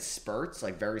seen that in spurts,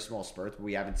 like very small spurts, but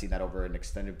we haven't seen that over an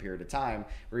extended period of time.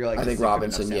 Where you're like, I think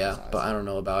Robinson, but I don't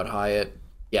know about Hyatt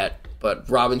yet. But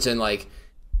Robinson,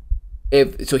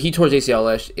 he tore his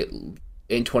ACL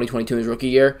in 2022, his rookie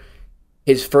year.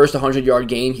 His first 100-yard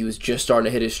game, he was just starting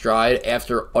to hit his stride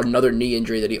after another knee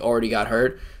injury that he already got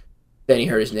hurt. Then he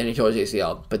tore his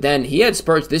ACL. But then he had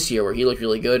spurts this year where he looked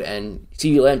really good, and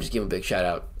CeeDee Lamb just gave him a big shout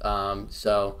out.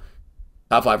 So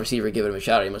top 5 receiver giving him a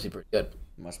shout out. He must be pretty good.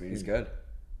 Must mean he's good.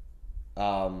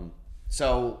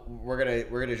 So we're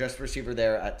gonna adjust receiver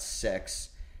there at 6.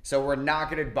 So we're not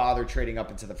gonna bother trading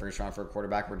up into the first round for a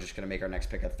quarterback. We're just gonna make our next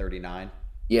pick at 39.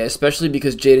 Yeah, especially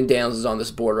because Jaden Daniels is on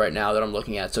this board right now that I'm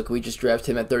looking at. So can we just draft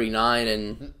him at 39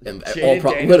 and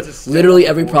literally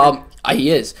every problem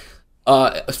he is.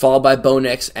 Followed by Bo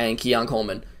Nix and Keon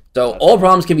Coleman. So all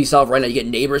problems can be solved right now. You get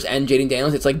Neighbors and Jaden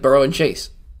Daniels. It's like Burrow and Chase.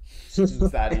 It's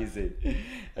that easy.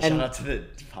 Shout out to the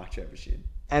mock draft machine.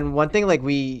 And one thing,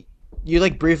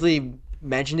 you briefly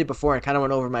mentioned it before and kind of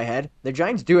went over my head. The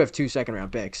Giants do have 2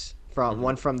 second-round picks,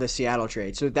 one from the Seattle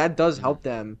trade. So that does help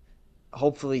them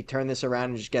hopefully turn this around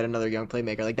and just get another young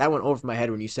playmaker. That went over my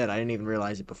head when you said I didn't even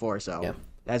realize it before. So yeah.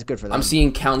 That's good for them. I'm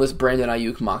seeing countless Brandon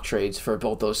Ayuk mock trades for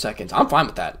both those seconds. I'm fine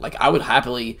with that. I would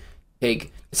happily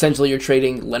take, essentially you're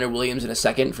trading Leonard Williams in a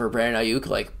second for Brandon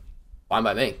Ayuk. Fine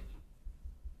by me.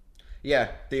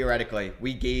 Yeah, theoretically,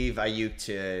 we gave Ayuk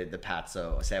to the Pats,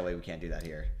 so sadly we can't do that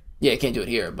here. Yeah, can't do it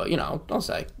here, but don't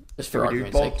say just for Do we do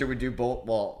argument's both? sake. Do we do both?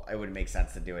 Well, it would make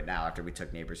sense to do it now after we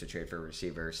took Neighbors to trade for a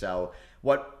receiver. So,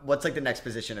 what's like the next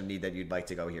position of need that you'd like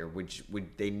to go here?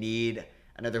 Would they need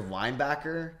another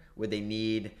linebacker? Would they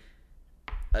need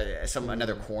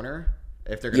another corner?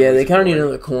 If they're Yeah, they kind of need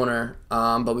another corner.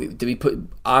 But we put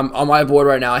on my board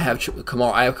right now? I have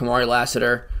Kamari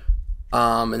Lassiter.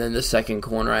 And then the second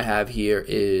corner I have here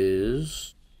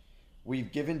is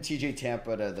we've given TJ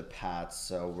Tampa to the Pats,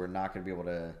 so we're not going to be able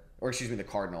to, or excuse me, the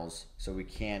Cardinals, so we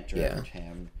can't draft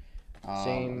him.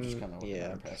 Same, just kind of looking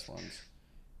at the past ones.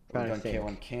 We've done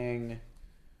Kalen King.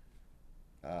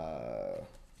 All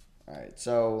right,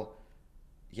 so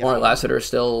Kamari Lassiter is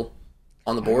still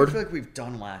on the board. I feel like we've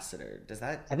done Lassiter. Does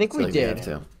that? I think we did.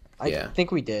 Yeah. I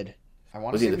think we did.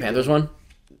 Was he the Panthers one?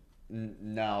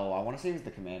 No, I want to say it was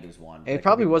the Commanders one. It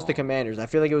probably was the Commanders. I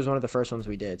feel like it was one of the first ones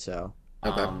we did. So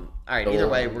okay. All right. Either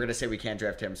way, we're gonna say we can't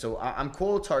draft him. So I'm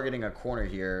cool targeting a corner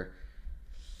here,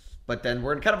 but then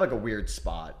we're in kind of like a weird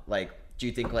spot. Like, do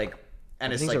you think like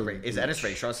is Ennis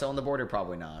Rayshaw still on the board or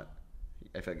probably not?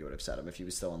 I feel like you would have said him if he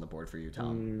was still on the board for you,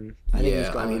 Tom.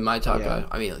 My top guy.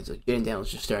 I mean, like, Jaden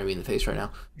Daniels just staring me in the face right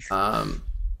now.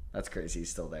 That's crazy. He's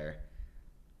still there.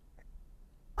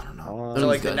 I don't know. So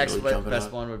like the next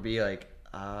best one would be like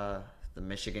the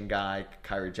Michigan guy,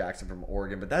 Kyrie Jackson from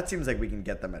Oregon, but that seems like we can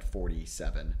get them at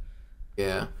 47.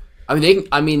 Yeah,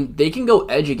 I mean they can go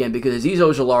edge again because Azeez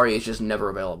Ojulari is just never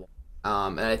available.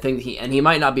 And I think he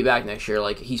might not be back next year.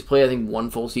 Like he's played I think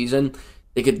one full season.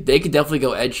 They could definitely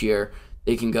go edge here.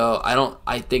 They can go.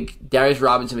 I think Darius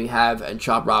Robinson we have and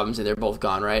Chop Robinson they're both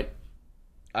gone, right?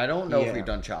 I don't know if we've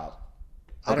done Chop.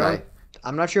 Okay.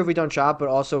 I'm not sure if we done Chop, but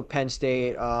also Penn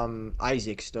State,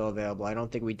 Isaac's still available. I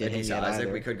don't think we did him yet Isaac,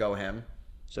 either. we could go him.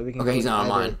 So we can. Okay, he's not on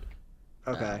mine.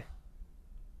 Okay.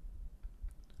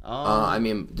 I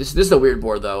mean, this is a weird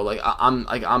board though. Like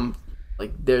I'm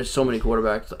there's so many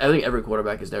quarterbacks. I think every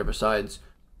quarterback is there besides.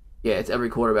 Yeah, it's every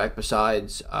quarterback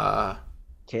besides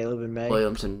Caleb and May.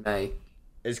 Williams and May.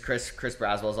 Is Chris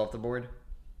Braswell's off the board?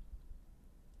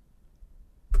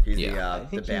 He's the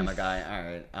Bama guy. All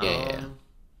right. Yeah.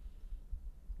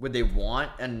 Would they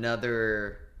want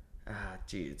another?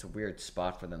 It's a weird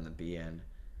spot for them to be in.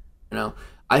 I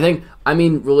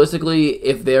mean, realistically,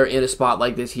 if they're in a spot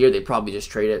like this here, they probably just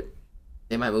trade it.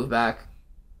 They might move back.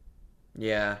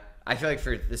 Yeah, I feel like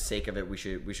for the sake of it, we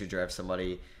should draft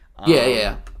somebody.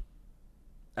 Yeah.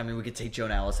 I mean, we could take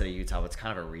Jonah Ellis out of Utah, but it's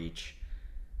kind of a reach.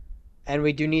 And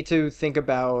we do need to think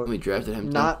about. We drafted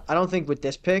him. I don't think with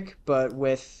this pick, but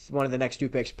with one of the next two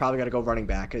picks, probably got to go running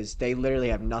back because they literally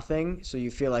have nothing. So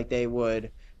you feel like they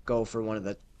would go for one of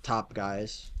the top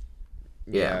guys.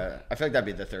 Yeah, I feel like that'd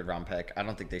be the third round pick. I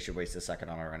don't think they should waste a second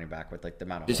on a running back with like the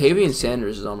amount of. Javian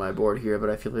Sanders is on my board here,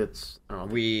 but I feel like it's. I don't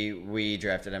know. We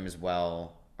drafted him as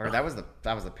well, or that was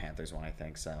the Panthers one, I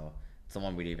think. So it's the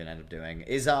one we'd even end up doing.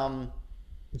 Is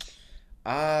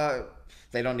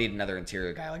they don't need another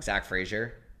interior guy like Zach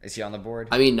Frazier. Is he on the board?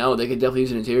 I mean, no, they could definitely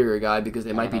use an interior guy because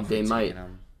they might.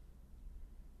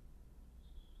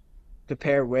 To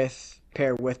pair with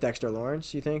Dexter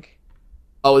Lawrence, you think?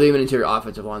 Oh, they have an interior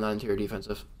offensive line, not interior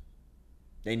defensive.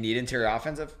 They need interior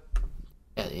offensive?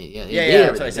 Yeah.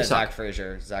 That's what I said. Zach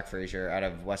Frazier out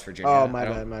of West Virginia. Oh,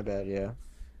 my bad. Yeah.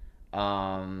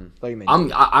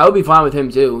 I would be fine with him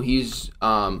too. He's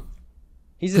a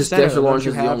center. Dexter Lawrence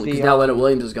is the only because now Leonard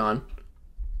Williams is gone.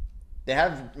 They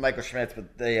have Michael Schmitz,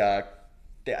 but they I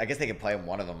guess they could play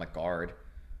one of them at guard.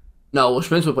 No, well,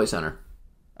 Schmitz would play center.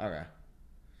 Okay.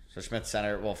 So Schmitz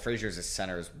center. Well, Frazier's a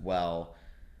center as well.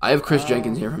 I have Chris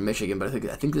Jenkins here from Michigan, but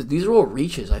I think these are all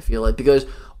reaches. I feel like because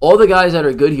all the guys that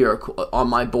are good here on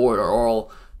my board are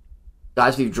all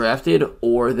guys we've drafted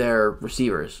or they're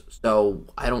receivers. So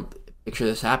I don't picture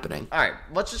this happening. All right,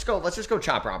 let's just go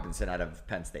Chop Robinson out of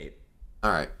Penn State.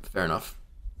 All right, fair enough.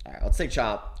 All right, let's take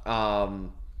Chop.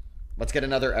 Let's get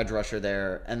another edge rusher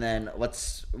there, and then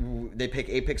they pick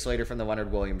 8 picks later from the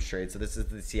Leonard Williams trade. So this is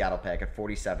the Seattle pick at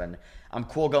 47. I'm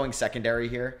cool going secondary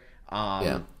here.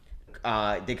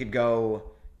 They could go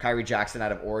Kyrie Jackson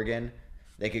out of Oregon.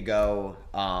 They could go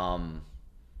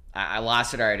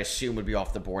Lassiter, I'd assume, would be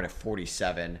off the board at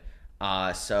 47.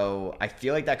 So I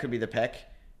feel like that could be the pick.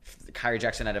 Kyrie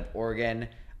Jackson out of Oregon.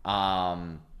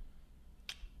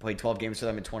 Played 12 games for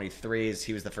them in 23.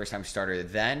 He was the first-time starter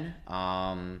then.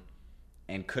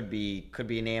 And could be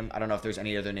a name. I don't know if there's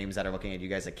any other names that are looking at you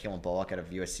guys, like Kalen Bullock out of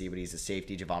USC, but he's a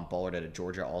safety. Javon Bullard out of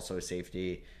Georgia, also a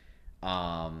safety.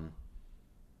 Edgerrin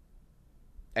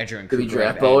Could we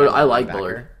draft Bullard? I like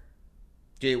Bullard.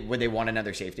 Would they want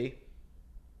another safety?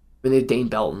 I mean, they Dane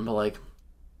Belton, but like,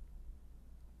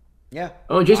 Yeah.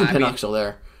 Oh, Jason Pinnock's still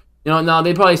there. No,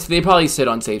 they probably sit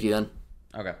on safety then.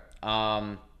 Okay.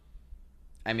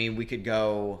 I mean, we could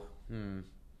go.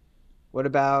 What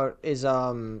about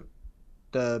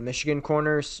the Michigan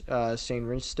corner, St.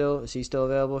 Rince still? Is he still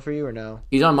available for you or no?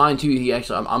 He's on mine too. He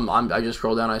actually, I just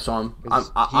scrolled down. I saw him.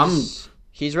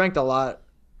 He's ranked a lot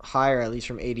higher, at least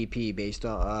from ADP, based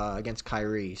on against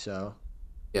Kyrie. So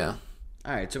yeah.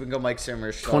 All right, so we can go Mike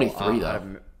Simmers. 23 though. Out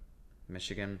of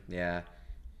Michigan, yeah.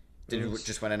 Did he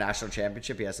just win a national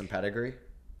championship? He has some pedigree.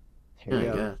 Here we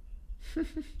go. Yeah.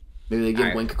 Maybe they give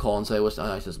Right. Wink a call and say,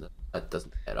 that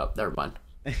doesn't add up. Never mind.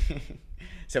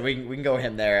 So we can go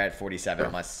him there at 47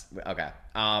 unless okay.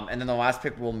 And then the last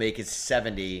pick we'll make is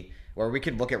 70, where we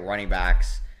could look at running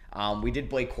backs. We did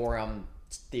Blake Corum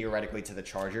theoretically to the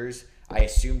Chargers. I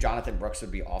assume Jonathan Brooks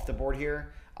would be off the board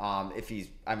here.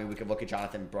 We could look at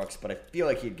Jonathan Brooks, but I feel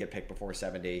like he'd get picked before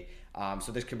 70.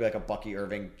 So this could be like a Bucky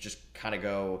Irving, just kind of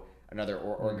go another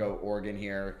or go Oregon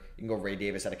here. You can go Ray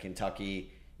Davis out of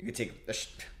Kentucky. You could take.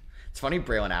 It's funny,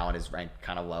 Braylon Allen is ranked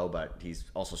kind of low, but he's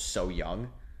also so young.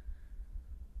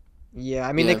 Yeah,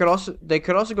 I mean they could also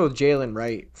go Jalen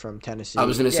Wright from Tennessee. I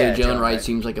was going to say Jalen Wright Wright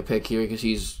seems like a pick here because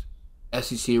he's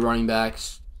SEC running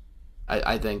backs.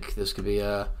 I think this could be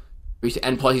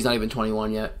and plus he's not even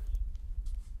 21 yet.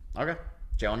 Okay,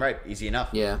 Jalen Wright, easy enough.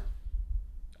 Yeah,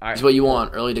 All right, it's what you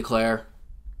want. Early declare.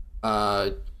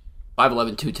 5'11",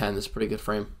 210. That's a pretty good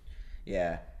frame.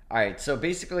 Yeah. All right, so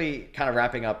basically kind of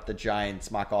wrapping up the Giants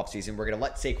mock offseason, we're going to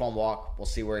let Saquon walk. We'll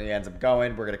see where he ends up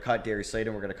going. We're going to cut Darius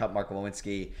Slayton. We're going to cut Mark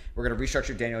Lewinsky. We're going to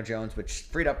restructure Daniel Jones, which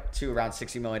freed up to around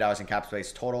 $60 million in cap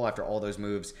space total after all those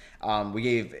moves. We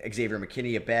gave Xavier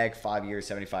McKinney a bag, 5 years,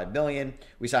 $75 million.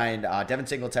 We signed Devin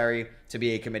Singletary to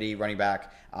be a committee running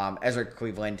back, Ezra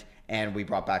Cleveland, and we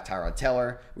brought back Tyrod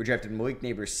Taylor. We drafted Malik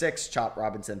Neighbors 6, Chop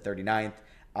Robinson 39th.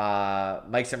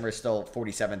 Mike Zimmer is still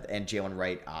 47th, and Jalen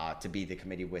Wright to be the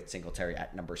committee with Singletary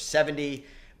at number 70.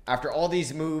 After all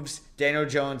these moves, Daniel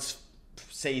Jones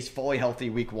says fully healthy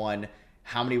week 1.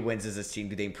 How many wins does this team?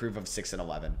 Do they improve of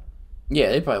 6-11? Yeah,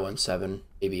 they probably win 7,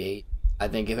 maybe 8. I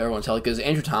think if everyone's healthy, because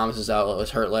Andrew Thomas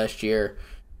was hurt last year.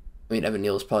 I mean, Evan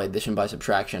Neal is probably addition by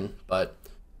subtraction, but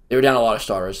they were down a lot of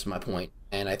starters, is my point,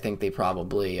 and I think they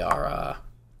probably are a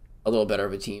little better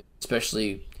of a team,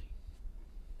 especially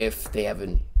if they have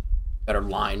a better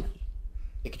line.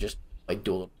 They could just do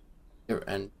a little,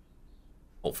 and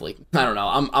hopefully, I don't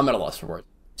know. I'm at a loss for words.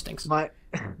 It stinks.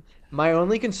 My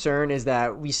only concern is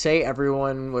that we say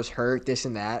everyone was hurt, this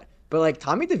and that, but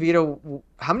Tommy DeVito,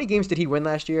 how many games did he win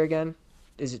last year again?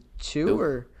 Is it 2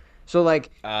 or so?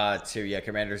 2, yeah.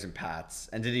 Commanders and Pats,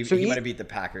 and did he? So he might have beat the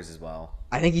Packers as well.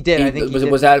 I think he did.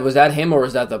 Was that him or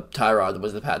was that the Tyrod?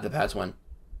 Was the Pats win?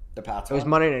 The Pats. It was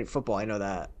Monday Night Football. I know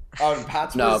that. Oh, the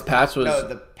Pats. The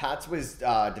Pats was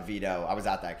DeVito. I was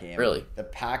at that game. Really? The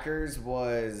Packers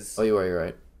was. Oh, you're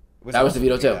right. That was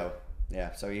DeVito too.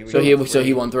 Yeah. So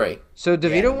he won 3. So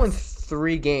DeVito won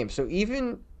 3 games. So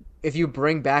even if you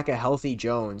bring back a healthy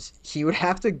Jones, he would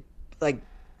have to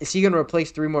is he going to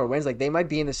replace 3 more wins? They might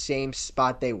be in the same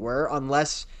spot they were,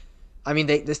 unless. I mean,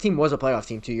 this team was a playoff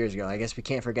team 2 years ago. I guess we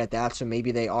can't forget that. So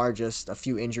maybe they are just a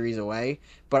few injuries away.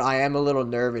 But I am a little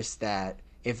nervous that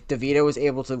if DeVito was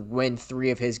able to win 3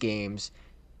 of his games,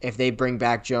 if they bring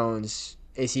back Jones,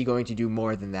 is he going to do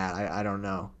more than that? I don't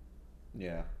know.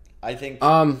 Yeah, I think.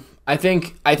 I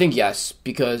think yes,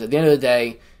 because at the end of the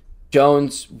day,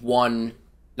 Jones won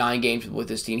 9 games with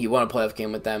his team. He won a playoff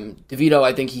game with them. DeVito,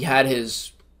 I think he had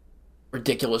his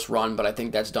ridiculous run, but I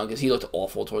think that's done because he looked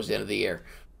awful towards the end of the year.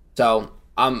 So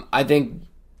I think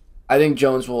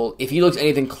Jones will, if he looks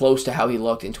anything close to how he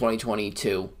looked in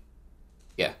 2022,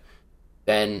 yeah,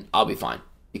 then I'll be fine,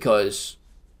 because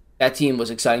that team was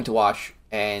exciting to watch,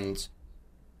 and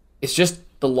it's just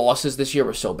the losses this year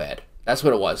were so bad. That's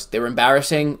what it was. They were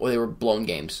embarrassing, or they were blown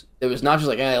games. It was not just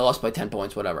they lost by 10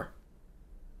 points, whatever.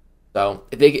 So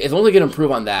as long as they can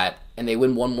improve on that and they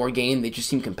win 1 more game, they just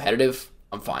seem competitive,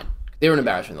 I'm fine. They were an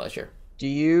embarrassment last year. Do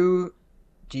you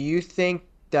think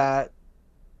that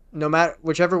no matter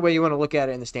whichever way you want to look at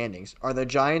it in the standings, are the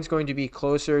Giants going to be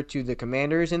closer to the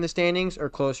Commanders in the standings or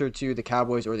closer to the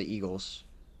Cowboys or the Eagles?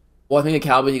 Well, I think the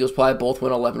Cowboys and Eagles probably both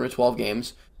win 11 or 12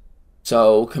 games.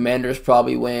 So Commanders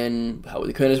probably win.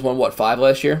 The Commanders won 5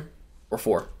 last year, or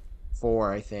 4?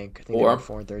 4, I think. 4. They won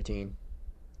 4 and 13.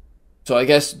 So I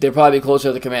guess they're probably closer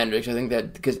to the Commanders. I think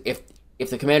that because if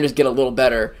the Commanders get a little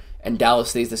better and Dallas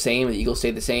stays the same and the Eagles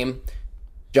stay the same,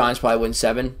 Giants probably win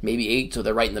 7, maybe 8, so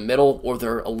they're right in the middle, or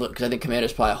they're a little, because I think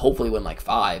Commanders probably hopefully win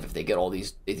 5 if they get all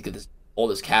this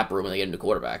cap room and they get a new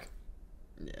quarterback.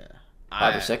 Yeah,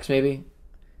 5 or 6 maybe.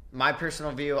 My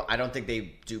personal view, I don't think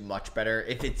they do much better.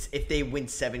 If they win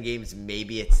 7 games,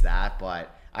 maybe it's that,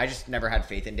 but I just never had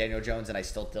faith in Daniel Jones, and I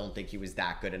still don't think he was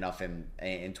that good enough in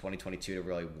 2022 to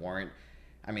really warrant.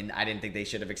 I mean, I didn't think they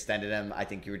should have extended him. I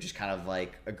think you were just kind of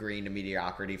like agreeing to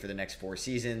mediocrity for the next 4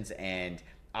 seasons, and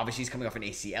obviously he's coming off an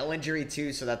ACL injury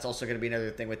too, so that's also going to be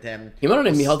another thing with him. He might not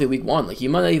even be healthy week 1. Like he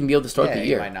might not even be able to start the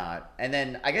year. He might not. And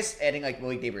then I guess adding like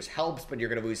Malik Neighbors helps, but you're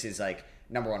going to lose his like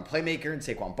number 1 playmaker and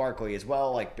Saquon Barkley as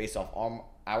well. Like based off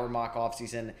our mock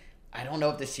offseason, I don't know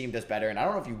if this team does better, and I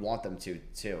don't know if you want them to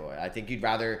too. I think you'd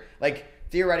rather like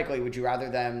theoretically, would you rather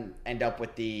them end up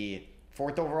with the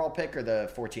 4th overall pick or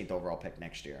the 14th overall pick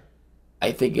next year?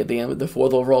 I think at the end with the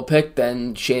 4th overall pick,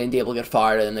 then Shane and Dable get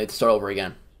fired and they start over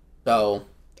again. So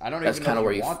I don't even know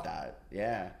if you want that.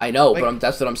 Yeah, I know, like, but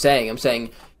that's what I'm saying. I'm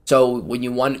saying so when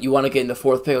you want to get in the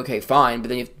 4th pick, okay, fine, but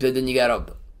then you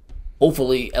gotta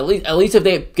hopefully at least if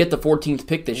they get the 14th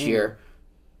pick this year,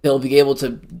 Dable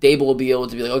will be able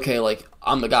to be like, okay, like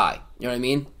I'm the guy. You know what I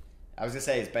mean? I was gonna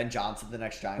say, is Ben Johnson the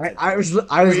next Giants? I was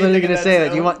literally gonna say that.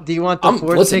 Do you want the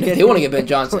 4th pick? If they want to get Ben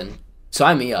Johnson,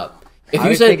 sign me up.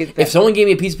 If someone gave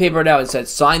me a piece of paper right now and said,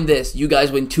 sign this, you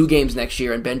guys win 2 games next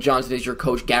year, and Ben Johnson is your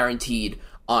coach guaranteed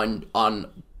on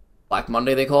Black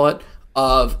Monday, they call it,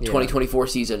 of 2024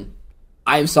 season,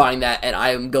 I am signing that, and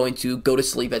I am going to go to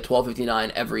sleep at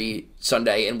 12:59 every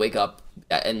Sunday and wake up,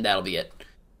 and that'll be it.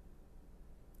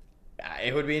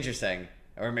 It would be interesting.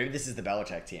 Or maybe this is the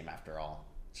Belichick team after all.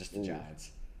 It's just the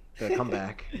Giants. The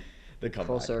comeback.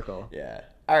 Full circle. Yeah.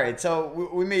 All right, so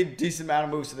we made a decent amount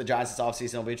of moves to the Giants this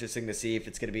offseason. It'll be interesting to see if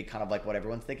it's going to be kind of like what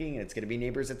everyone's thinking, and it's going to be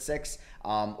Neighbors at 6,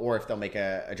 or if they'll make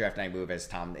a draft night move, as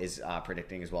Tom is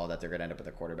predicting as well, that they're going to end up with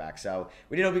a quarterback. So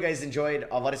we did hope you guys enjoyed.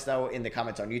 Let us know in the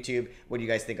comments on YouTube what do you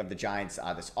guys think of the Giants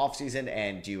this offseason,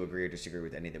 and do you agree or disagree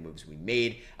with any of the moves we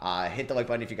made? Hit the like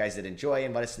button if you guys did enjoy,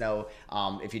 and let us know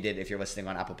if you did, if you're listening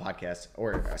on Apple Podcasts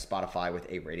or Spotify,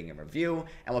 with a rating and review,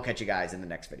 and we'll catch you guys in the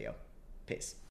next video. Peace.